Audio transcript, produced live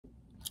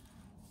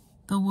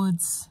The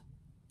woods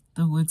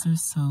are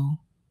so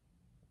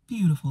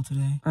beautiful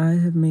today. I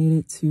have made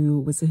it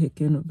to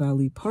Wissahickon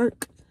Valley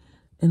Park,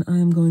 and I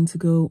am going to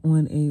go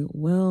on a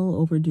well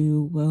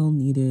overdue, well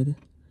needed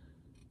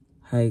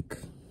hike.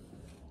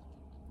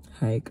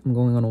 I'm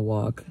going on a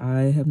walk.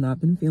 I have not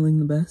been feeling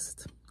the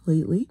best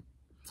lately,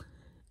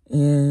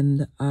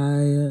 and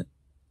I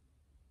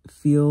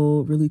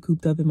feel really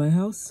cooped up in my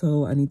house,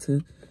 so I need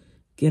to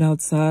get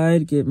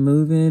outside, get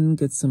moving,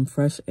 get some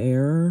fresh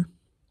air,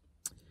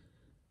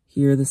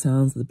 hear the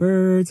sounds of the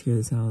birds, hear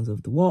the sounds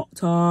of the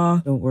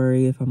water. Don't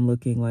worry if I'm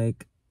looking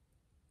like,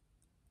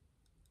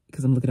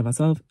 because I'm looking at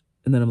myself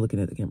and then I'm looking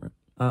at the camera.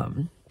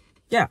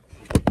 Yeah,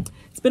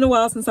 it's been a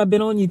while since I've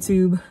been on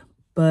YouTube,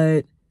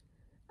 but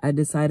I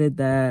decided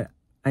that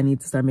I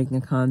need to start making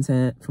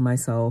content for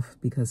myself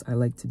because I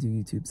like to do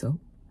YouTube. So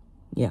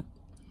yeah,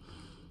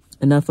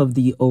 enough of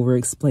the over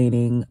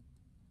explaining.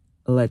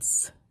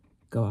 Let's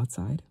go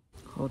outside.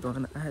 Hold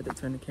on, I had to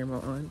turn the camera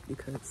on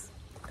because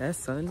that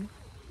sun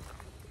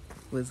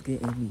was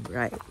getting me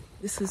right.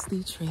 This is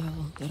the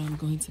trail that I'm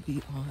going to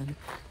be on.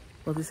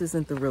 Well, this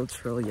isn't the real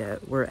trail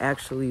yet. We're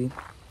actually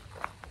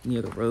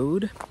near the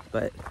road,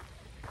 but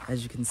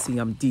as you can see,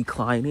 I'm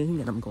declining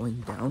and I'm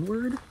going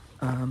downward.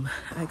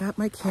 I got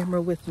my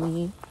camera with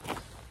me.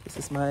 This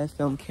is my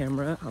film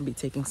camera. I'll be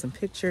taking some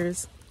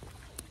pictures,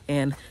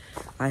 and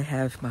I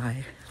have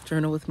my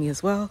journal with me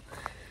as well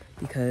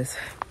because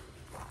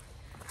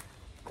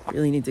I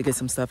really need to get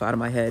some stuff out of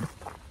my head.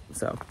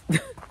 So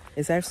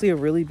it's actually a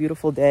really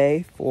beautiful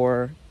day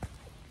for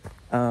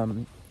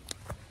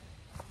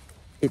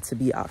it to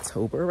be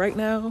October right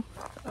now.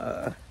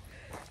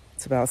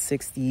 It's about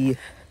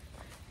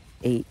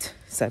 68,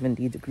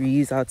 70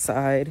 degrees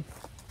outside,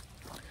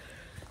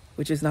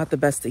 which is not the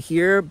best to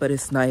hear, but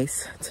it's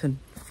nice to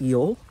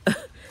feel.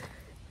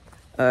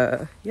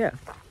 Yeah,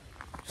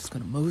 just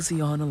gonna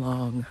mosey on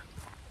along.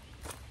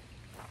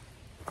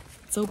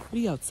 It's so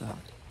pretty outside.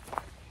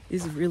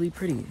 It's really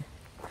pretty.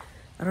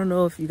 I don't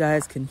know if you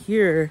guys can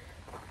hear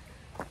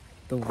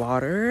the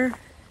water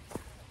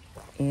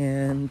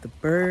and the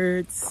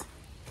birds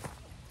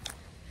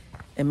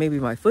and maybe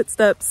my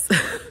footsteps.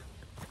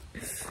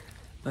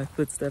 My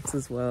footsteps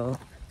as well.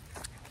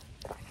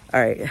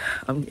 All right,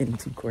 I'm getting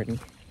too corny.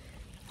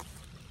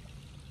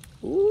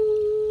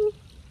 Ooh.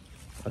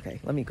 Okay,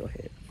 let me go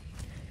ahead.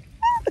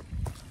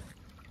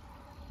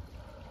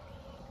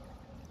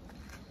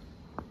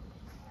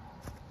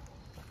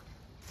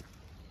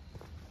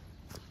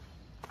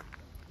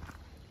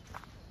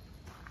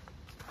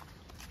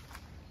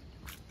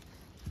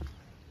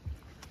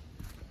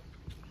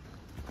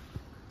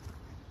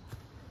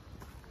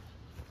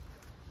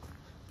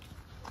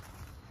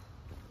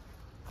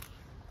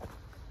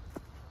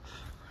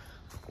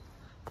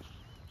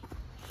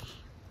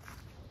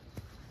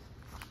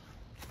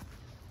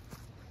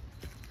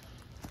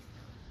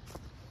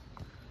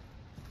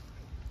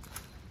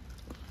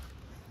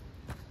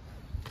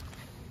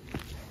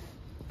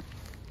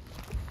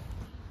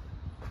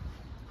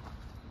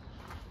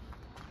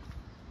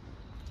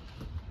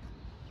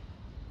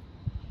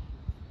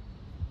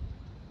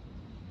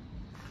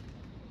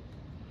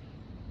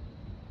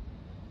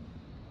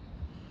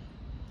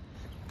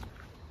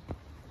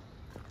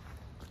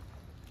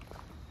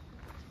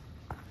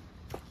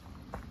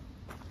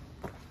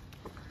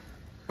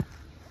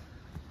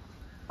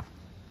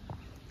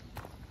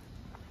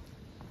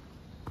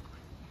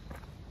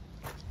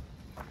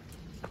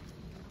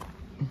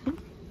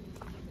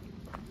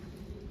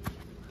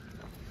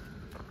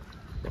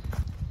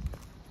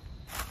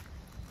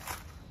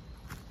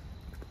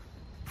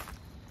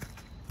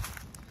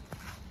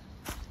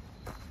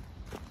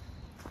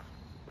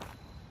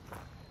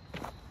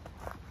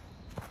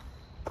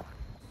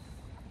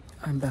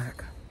 I'm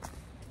back.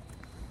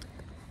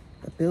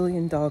 1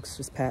 billion dogs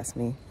just passed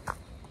me.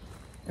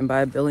 And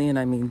by 1 billion,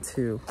 I mean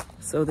 2.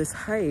 So this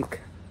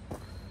hike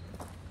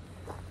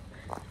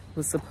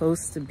was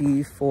supposed to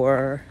be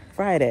for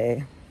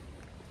Friday,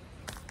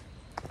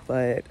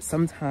 but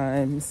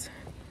sometimes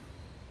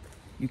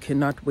you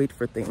cannot wait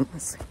for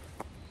things.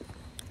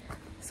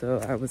 So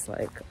I was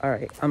like, all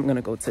right, I'm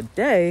gonna go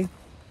today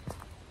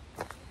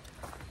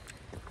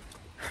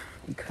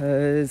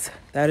because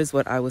that is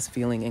what I was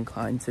feeling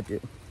inclined to do.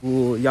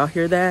 Ooh, y'all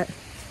hear that?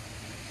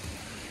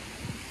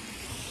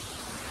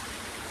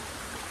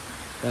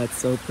 That's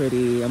so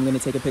pretty. I'm gonna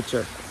take a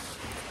picture.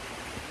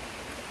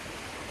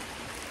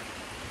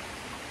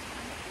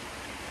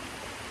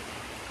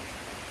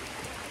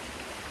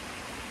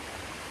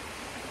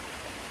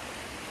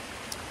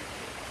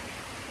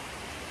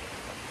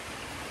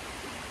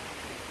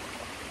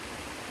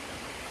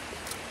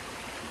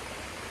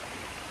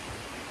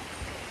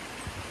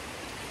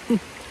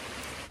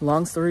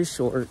 Long story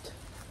short,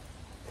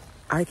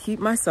 I keep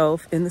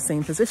myself in the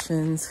same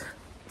positions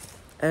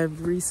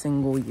every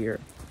single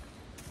year.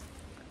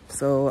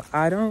 So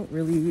I don't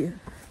really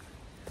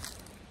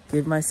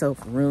give myself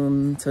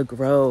room to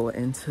grow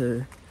and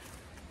to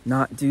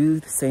not do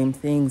the same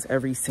things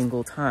every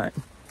single time.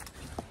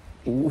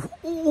 Ooh,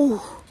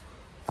 ooh,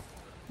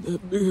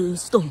 that big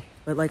stone.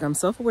 But like, I'm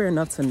self-aware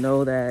enough to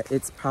know that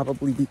it's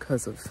probably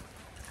because of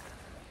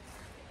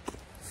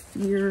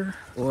fear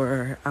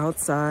or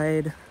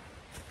outside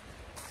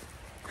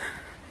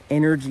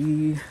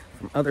energy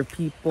from other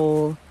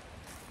people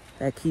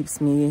that keeps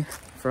me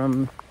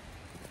from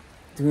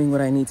doing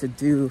what I need to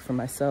do for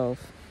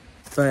myself.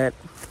 But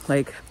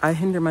like, I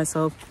hinder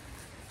myself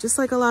just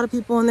like a lot of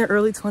people in their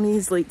early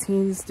 20s, late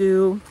teens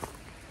do,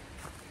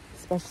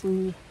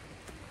 especially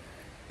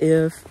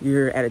if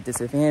you're at a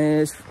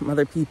disadvantage from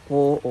other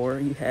people or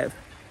you have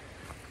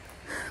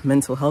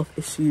mental health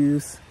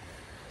issues,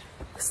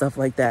 stuff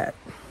like that.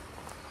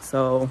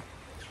 So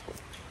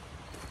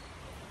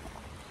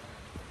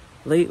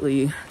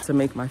lately, to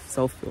make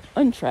myself feel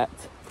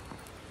untrapped,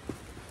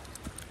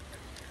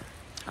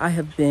 I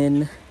have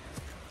been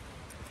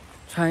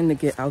trying to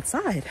get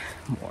outside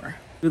more.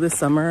 Through the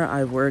summer,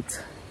 I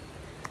worked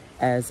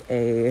as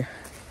a,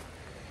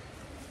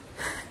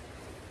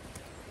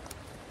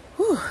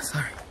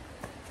 sorry,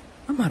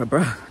 I'm out of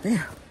breath,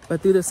 damn.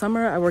 But through the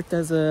summer, I worked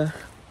as a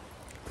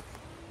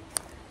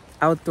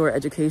outdoor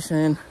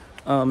education,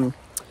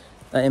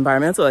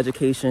 environmental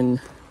education,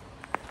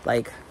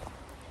 like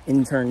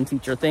intern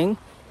teacher thing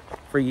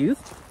for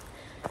youth.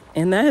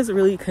 And that has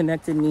really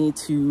connected me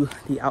to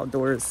the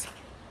outdoors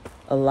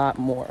a lot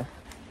more.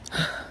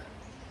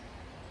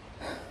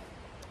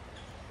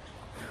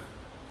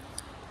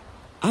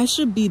 I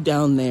should be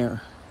down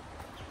there.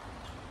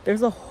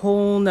 There's a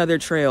whole nother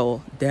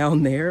trail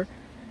down there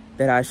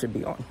that I should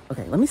be on.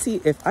 Okay, let me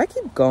see. If I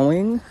keep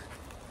going,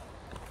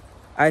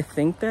 I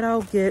think that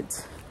I'll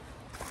get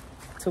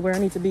to where I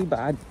need to be, but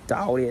I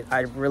doubt it.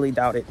 I really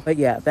doubt it. But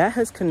yeah, that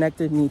has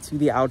connected me to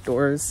the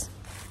outdoors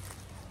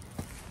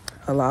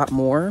a lot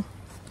more.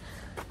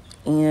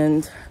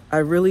 And I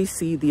really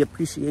see the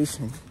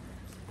appreciation,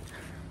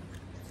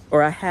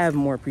 or I have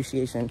more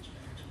appreciation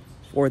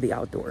for the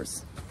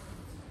outdoors.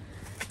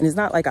 And it's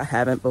not like I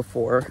haven't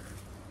before.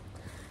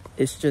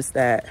 It's just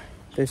that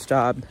this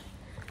job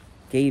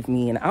gave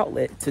me an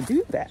outlet to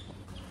do that.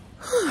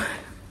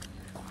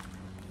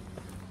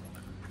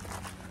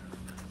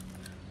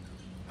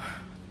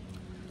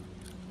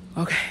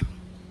 Okay,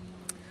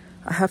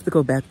 I have to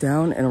go back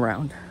down and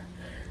around.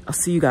 I'll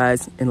see you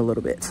guys in a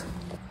little bit.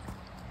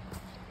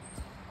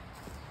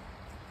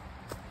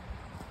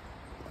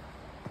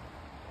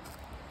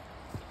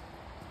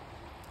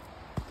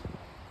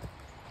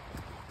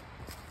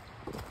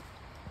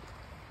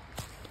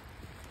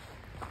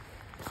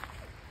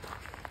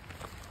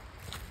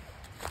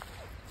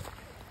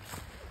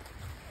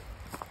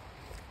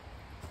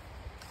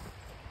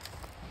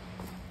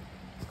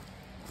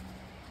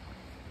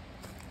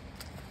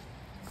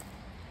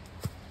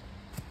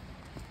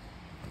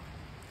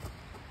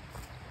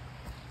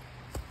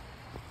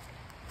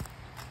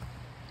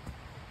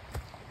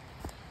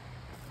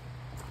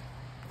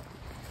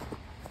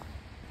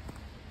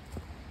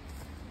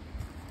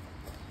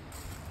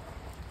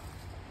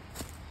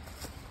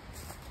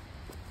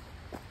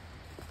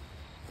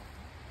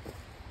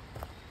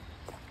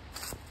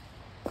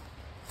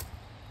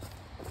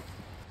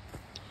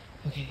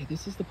 Okay,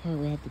 this is the part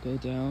where I have to go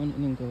down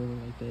and then go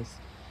like this.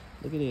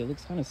 Look at it, it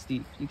looks kind of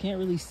steep. You can't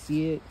really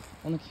see it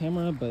on the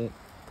camera, but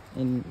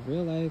in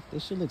real life,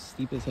 this shit looks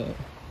steep as hell.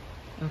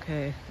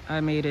 Okay, I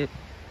made it.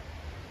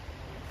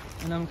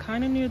 And I'm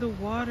kind of near the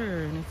water,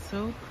 and it's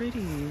so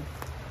pretty.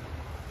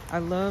 I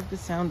love the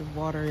sound of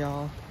water,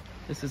 y'all.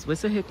 This is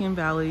Wissahickon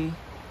Valley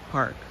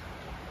Park,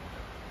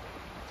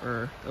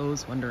 for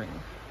those wondering.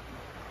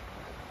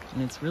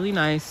 And it's really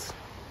nice.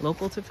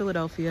 Local to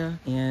Philadelphia,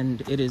 and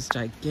it is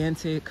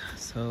gigantic.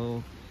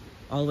 So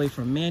all the way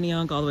from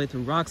Manayunk, all the way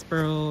through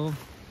Roxborough,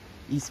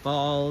 East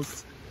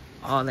Falls,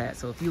 all that.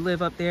 So if you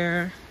live up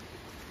there,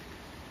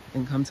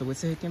 then come to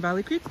Wissahickon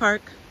Valley Creek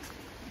Park,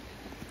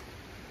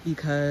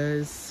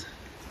 because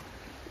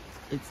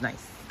it's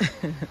nice.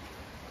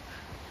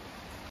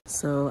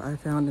 So I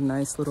found a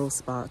nice little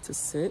spot to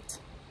sit.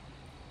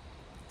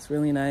 It's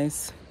really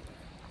nice.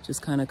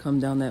 Just kind of come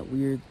down that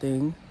weird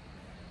thing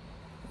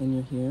and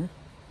you're here.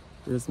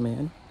 This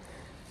man.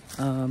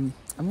 I'm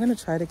gonna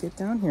try to get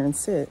down here and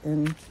sit,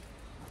 and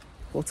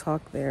we'll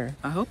talk there.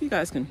 I hope you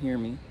guys can hear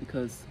me,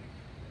 because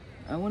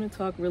I want to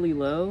talk really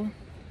low.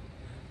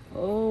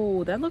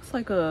 Oh, that looks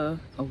like a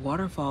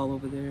waterfall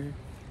over there.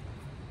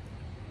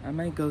 I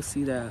might go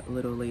see that a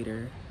little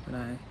later, but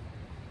I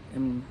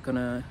am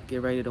gonna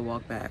get ready to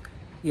walk back.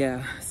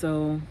 Yeah,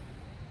 so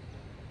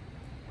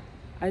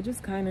I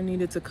just kind of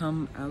needed to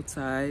come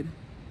outside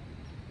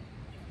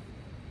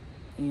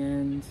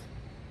and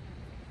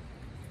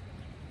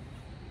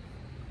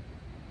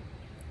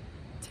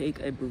take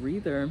a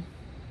breather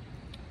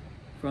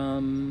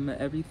from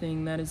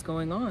everything that is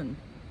going on.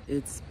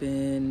 It's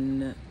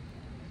been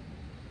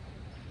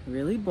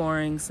really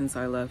boring since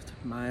I left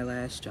my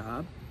last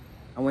job.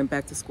 I went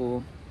back to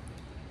school.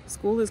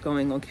 School is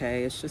going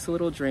okay. It's just a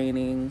little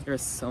draining.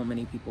 There's so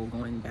many people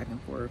going back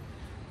and forth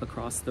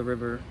across the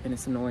river, and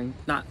it's annoying.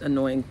 Not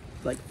annoying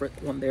like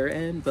on their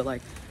end, but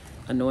like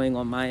annoying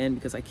on my end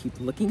because I keep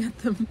looking at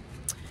them.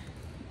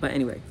 But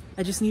anyway,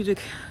 I just need to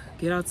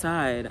get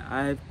outside.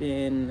 I've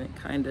been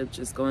kind of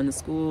just going to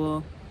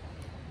school,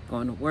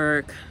 going to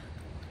work,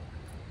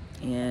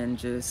 and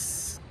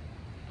just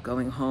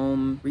going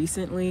home.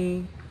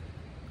 Recently,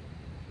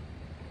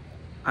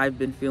 I've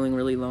been feeling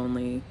really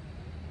lonely,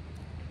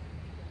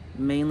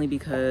 mainly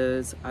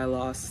because I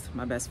lost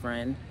my best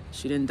friend.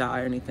 She didn't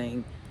die or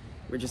anything.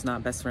 We're just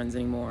not best friends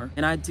anymore.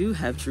 And I do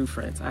have true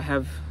friends. I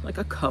have like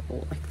a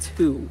couple, like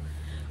 2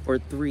 or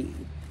 3.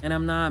 And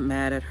I'm not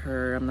mad at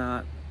her. I'm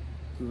not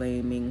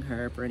blaming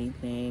her for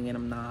anything. And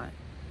I'm not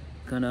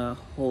gonna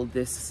hold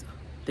this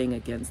thing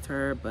against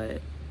her,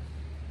 but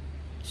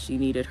she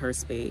needed her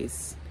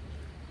space.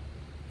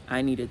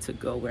 I needed to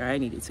go where I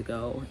needed to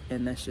go.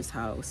 And that's just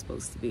how it was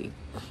supposed to be.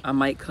 I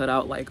might cut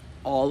out like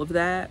all of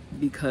that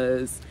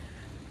because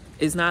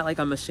it's not like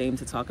I'm ashamed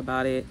to talk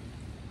about it,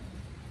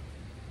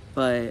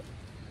 but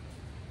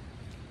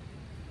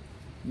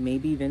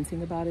maybe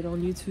venting about it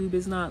on YouTube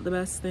is not the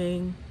best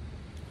thing.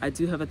 I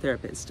do have a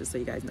therapist, just so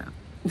you guys know.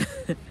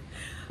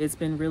 It's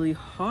been really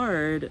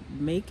hard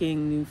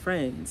making new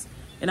friends.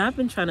 And I've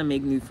been trying to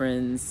make new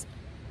friends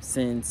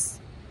since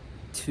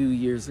 2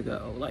 years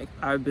ago. Like,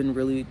 I've been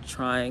really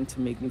trying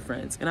to make new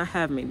friends, and I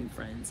have made new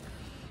friends.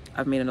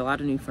 I've made a lot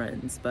of new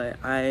friends, but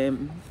I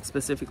am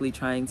specifically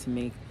trying to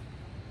make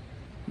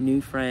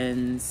new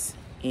friends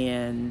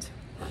and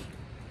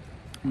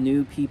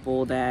new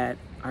people that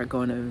are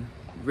going to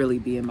really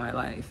be in my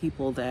life,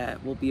 people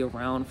that will be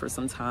around for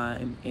some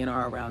time and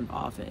are around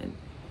often.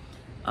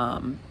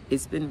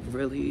 It's been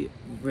really,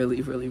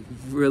 really, really,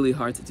 really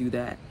hard to do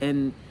that,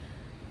 and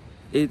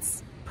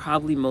it's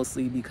probably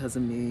mostly because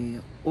of me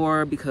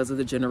or because of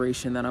the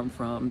generation that I'm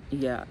from.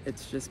 Yeah,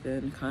 it's just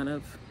been kind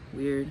of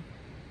weird.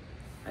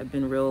 I've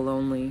been real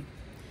lonely.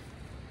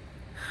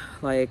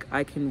 Like,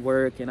 I can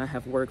work and I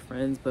have work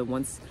friends, but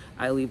once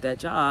I leave that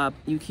job,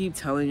 you keep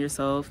telling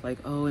yourself like,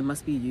 oh, it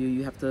must be you.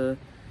 You have to,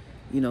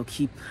 you know,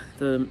 keep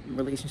the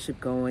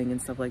relationship going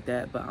and stuff like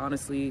that. But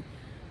honestly,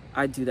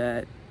 I do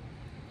that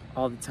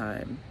all the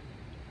time,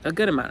 a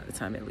good amount of the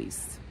time at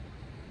least.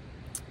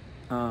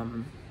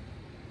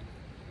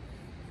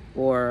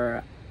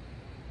 Or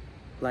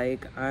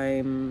like,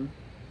 I'm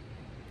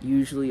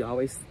usually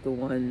always the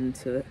one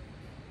to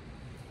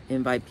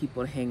invite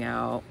people to hang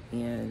out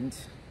and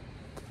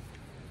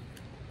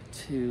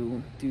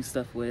to do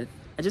stuff with.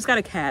 I just got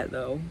a cat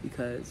though,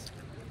 because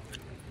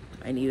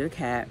I need a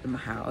cat in my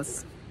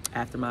house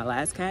after my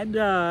last cat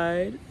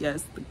died.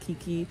 Yes, the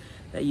Kiki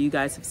that you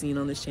guys have seen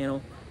on this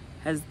channel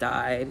has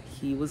died.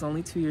 He was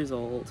only 2 years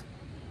old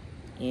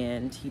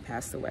and he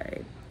passed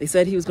away. They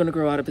said he was going to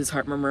grow out of his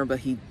heart murmur, but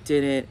he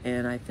didn't,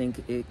 and I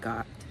think it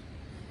got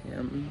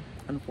him,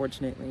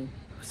 unfortunately.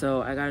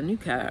 So I got a new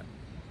cat,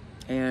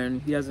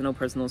 and he has no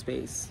personal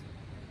space,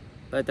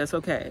 but that's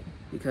okay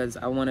because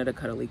I wanted a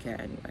cuddly cat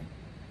anyway.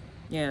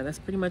 Yeah, that's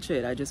pretty much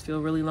it. I just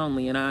feel really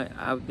lonely, and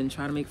I've been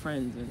trying to make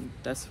friends, and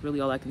that's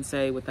really all I can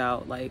say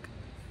without like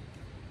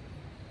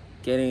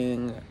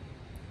getting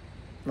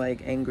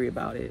like angry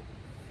about it,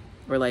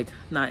 or like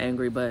not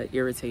angry but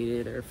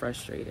irritated or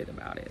frustrated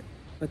about it.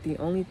 But the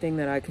only thing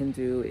that I can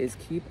do is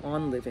keep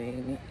on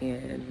living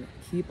and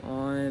keep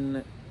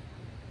on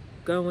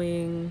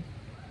going,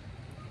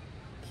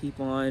 keep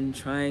on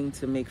trying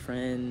to make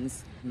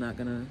friends. I'm not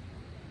gonna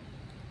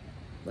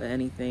let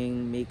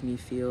anything make me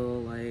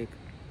feel like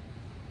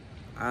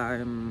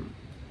I'm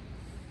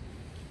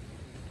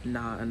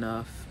not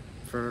enough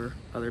for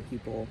other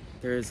people.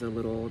 There's a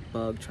little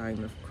bug trying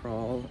to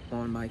crawl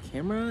on my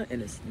camera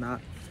and it's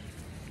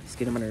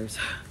getting on my nerves.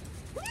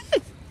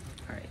 All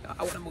right,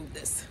 I want to move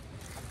this.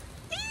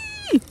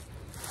 Yeah.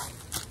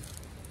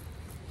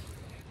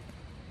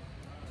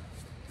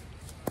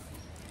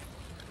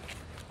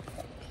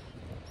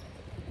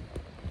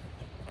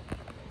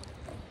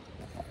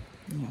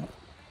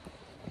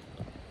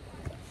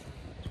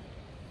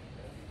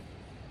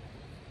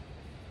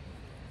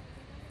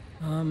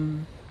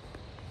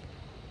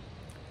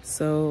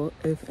 So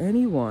if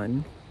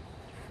anyone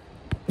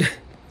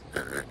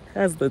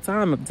has the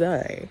time of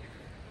day,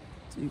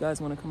 do you guys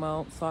want to come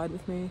outside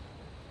with me?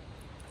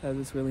 Because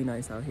it's really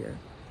nice out here.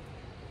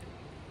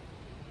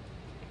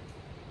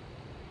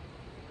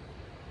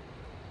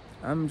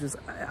 I'm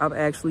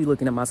actually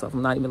looking at myself.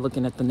 I'm not even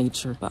looking at the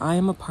nature, but I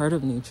am a part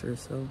of nature,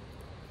 so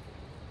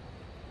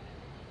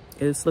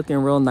it's looking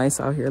real nice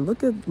out here.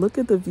 Look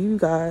at the view,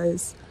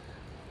 guys.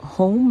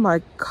 Oh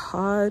my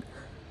God.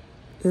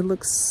 It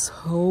looks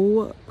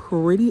so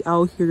pretty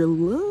out here.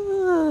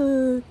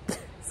 Look.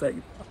 It's like,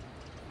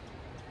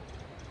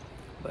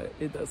 but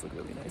it does look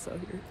really nice out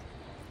here.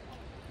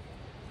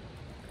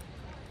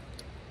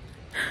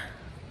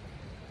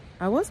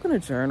 I was gonna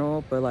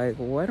journal, but like,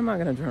 what am I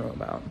gonna journal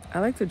about?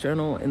 I like to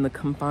journal in the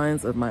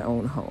confines of my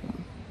own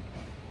home.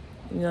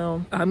 You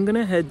know, I'm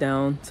gonna head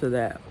down to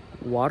that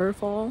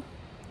waterfall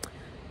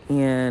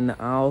and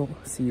I'll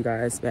see you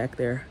guys back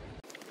there.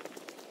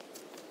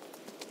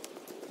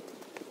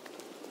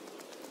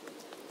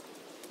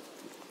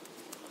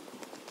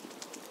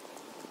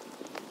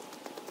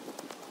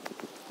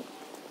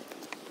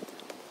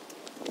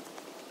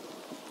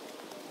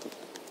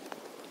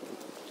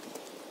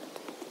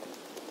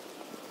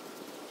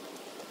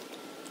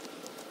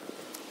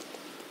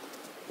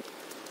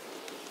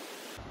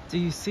 Do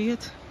you see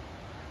it?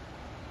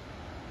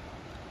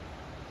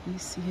 You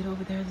see it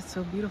over there? That's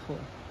so beautiful.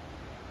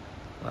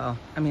 Well,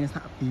 I mean, it's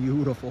not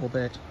beautiful,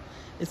 but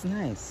it's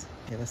nice.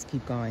 Okay, let's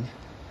keep going.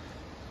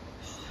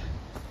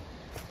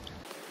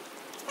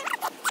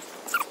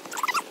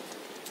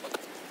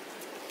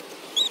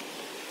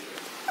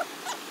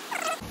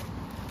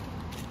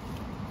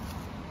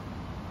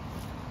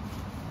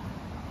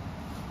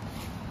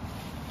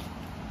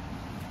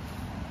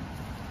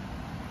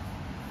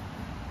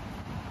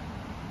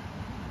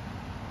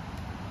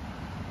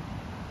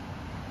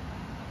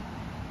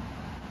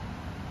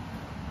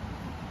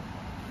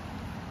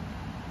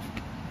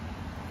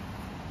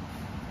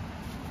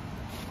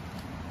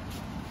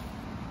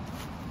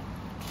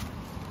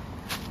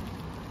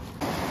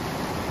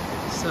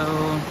 So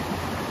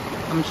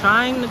I'm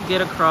trying to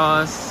get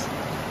across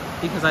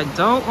because I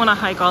don't want to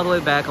hike all the way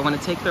back. I want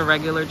to take the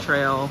regular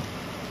trail,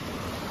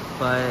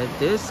 but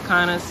this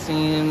kind of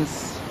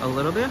seems a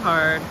little bit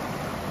hard.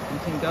 You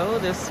can go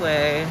this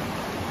way.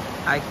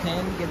 I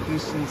can get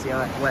these shoes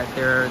wet.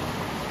 They're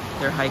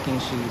hiking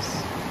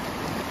shoes,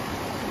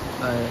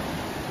 but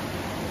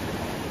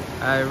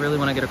I really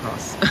want to get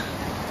across.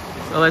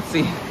 So let's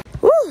see.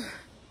 Woo!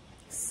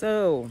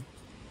 So,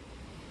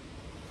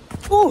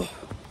 ooh.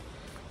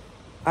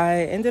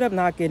 I ended up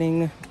not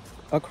getting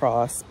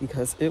across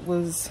because it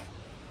was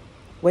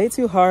way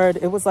too hard.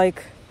 It was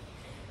like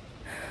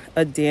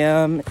a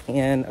dam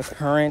and a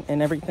current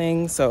and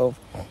everything, so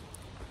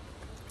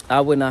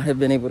I would not have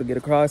been able to get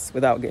across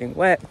without getting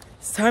wet.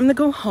 It's time to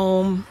go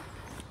home.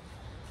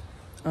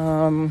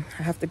 I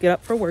have to get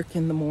up for work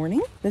in the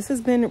morning. This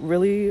has been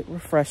really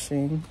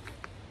refreshing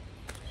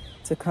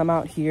to come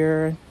out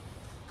here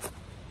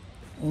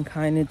and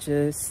kind of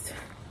just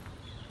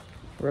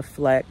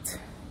reflect,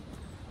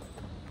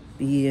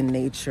 be in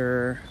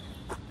nature,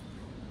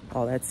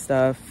 all that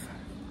stuff,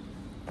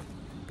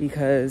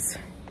 because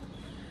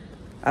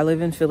I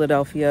live in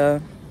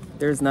Philadelphia.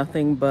 There's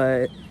nothing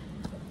but,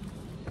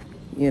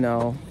 you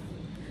know,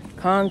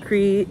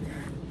 concrete,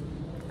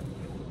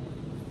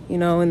 you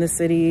know, in the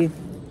city.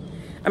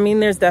 I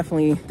mean, there's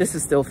definitely, this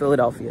is still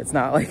Philadelphia. It's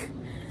not like,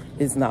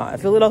 it's not.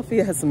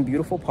 Philadelphia has some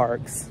beautiful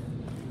parks,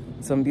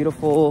 some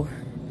beautiful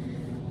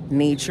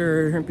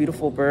nature,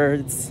 beautiful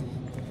birds.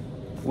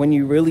 When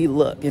you really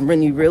look and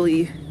when you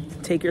really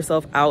take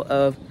yourself out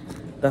of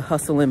the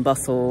hustle and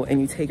bustle and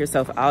you take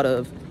yourself out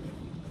of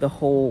the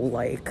whole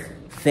like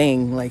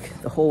thing,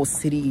 like the whole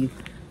city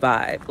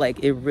vibe, like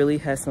it really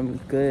has some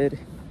good,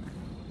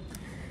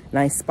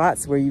 nice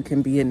spots where you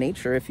can be in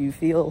nature if you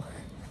feel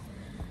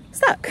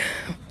stuck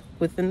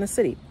within the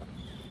city.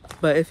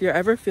 But if you're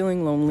ever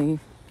feeling lonely,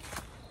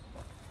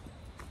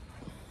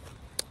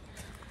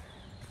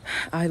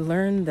 I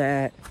learned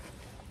that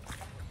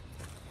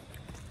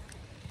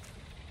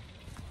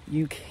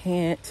you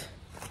can't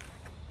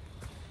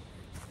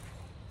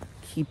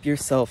keep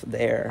yourself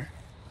there.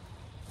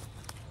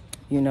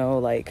 You know,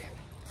 like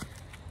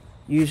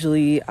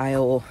usually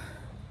I'll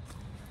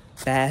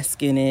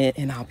bask in it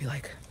and I'll be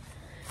like,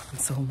 I'm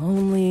so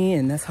lonely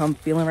and that's how I'm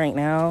feeling right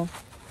now.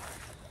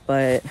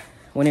 But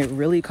when it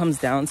really comes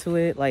down to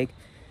it, like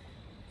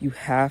you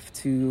have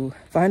to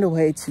find a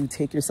way to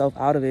take yourself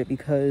out of it,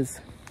 because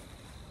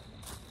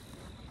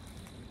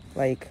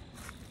like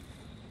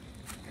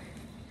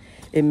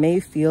it may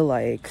feel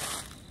like,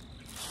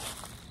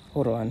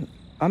 hold on,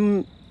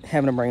 I'm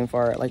having a brain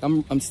fart. Like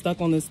I'm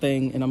stuck on this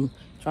thing and I'm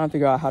trying to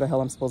figure out how the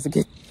hell I'm supposed to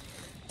get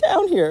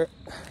down here.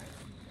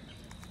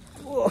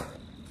 Whoa.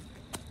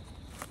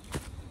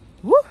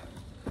 Woo.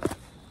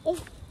 Oh.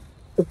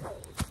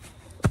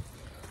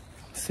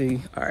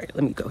 See, all right,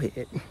 let me go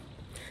ahead. This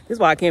is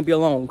why I can't be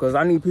alone, because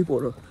I need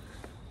people to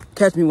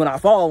catch me when I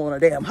fall on a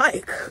damn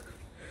hike.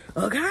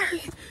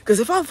 Okay? Because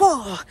if I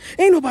fall,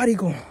 ain't nobody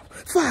gonna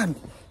find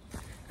me.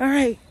 All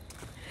right,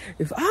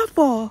 if I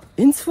fall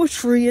into a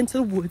tree, into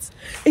the woods,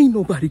 ain't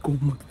nobody gonna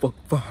motherfucking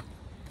find me.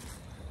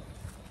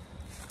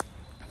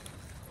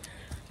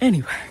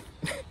 Anyway,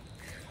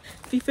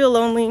 if you feel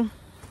lonely,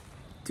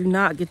 do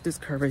not get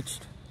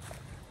discouraged.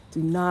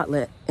 Do not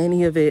let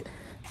any of it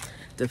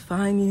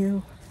define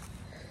you.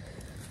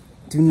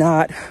 Do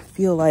not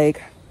feel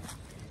like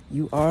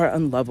you are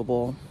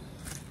unlovable.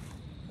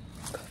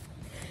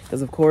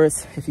 Because of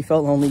course, if you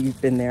felt lonely,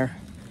 you've been there.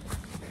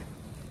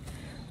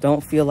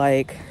 Don't feel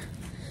like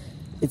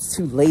it's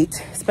too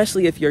late,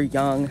 especially if you're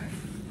young.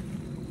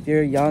 If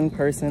you're a young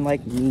person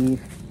like me,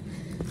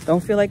 don't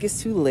feel like it's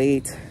too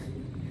late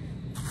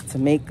to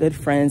make good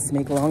friends, to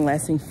make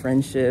long-lasting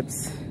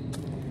friendships,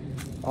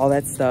 all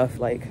that stuff.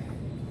 Like,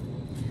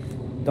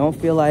 don't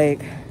feel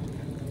like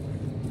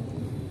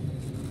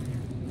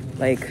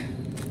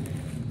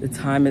the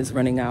time is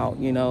running out,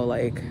 you know,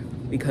 like,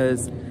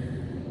 because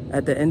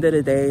at the end of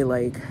the day,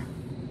 like,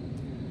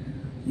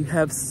 you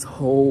have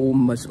so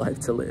much life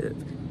to live.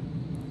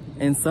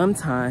 And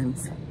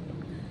sometimes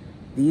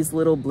these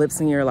little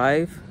blips in your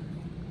life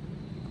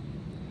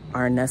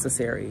are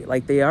necessary.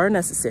 Like, they are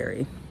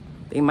necessary.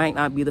 They might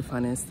not be the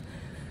funnest,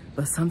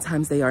 but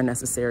sometimes they are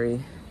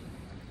necessary.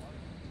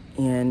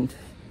 And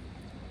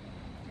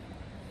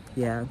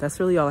yeah, that's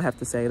really all I have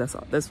to say.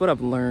 That's what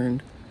I've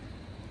learned.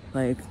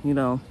 Like, you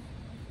know,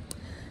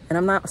 and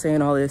I'm not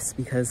saying all this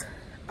because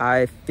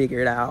I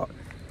figured out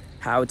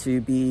how to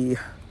be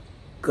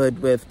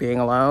good with being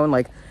alone.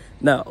 Like,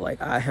 no,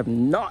 like I have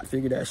not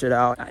figured that shit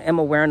out. I am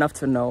aware enough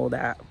to know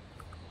that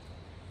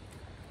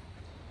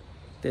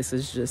this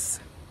is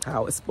just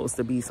how it's supposed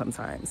to be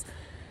sometimes.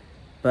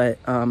 But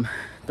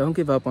don't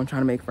give up on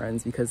trying to make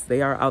friends, because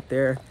they are out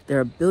there. There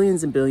are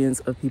billions and billions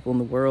of people in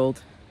the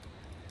world,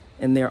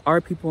 and there are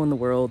people in the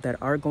world that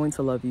are going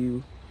to love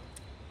you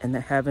and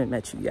that haven't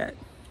met you yet.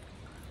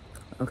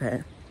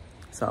 Okay,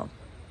 so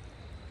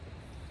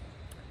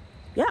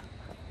yeah.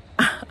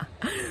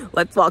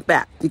 Let's walk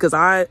back because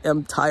I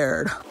am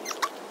tired.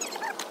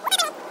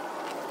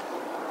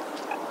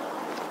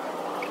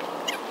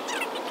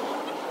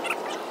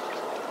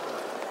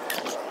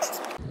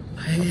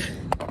 I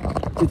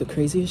do the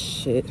craziest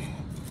shit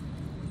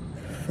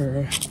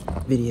for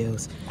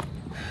videos.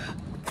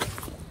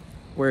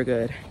 We're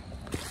good.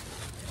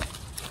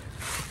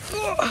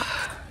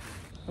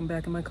 I'm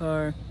back in my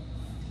car.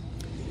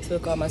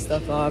 Took all my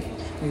stuff off.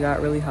 It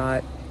got really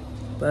hot.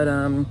 But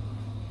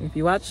if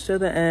you watched to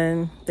the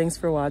end, thanks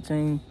for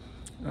watching.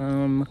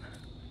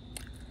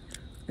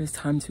 It's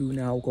time to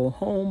now go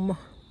home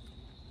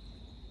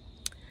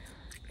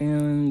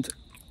and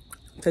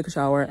take a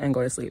shower and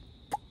go to sleep.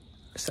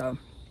 So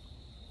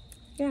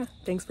yeah,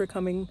 thanks for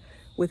coming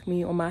with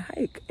me on my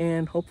hike,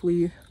 and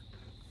hopefully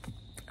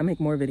I make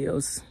more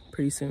videos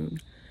pretty soon.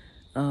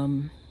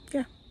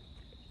 Yeah,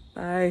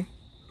 bye.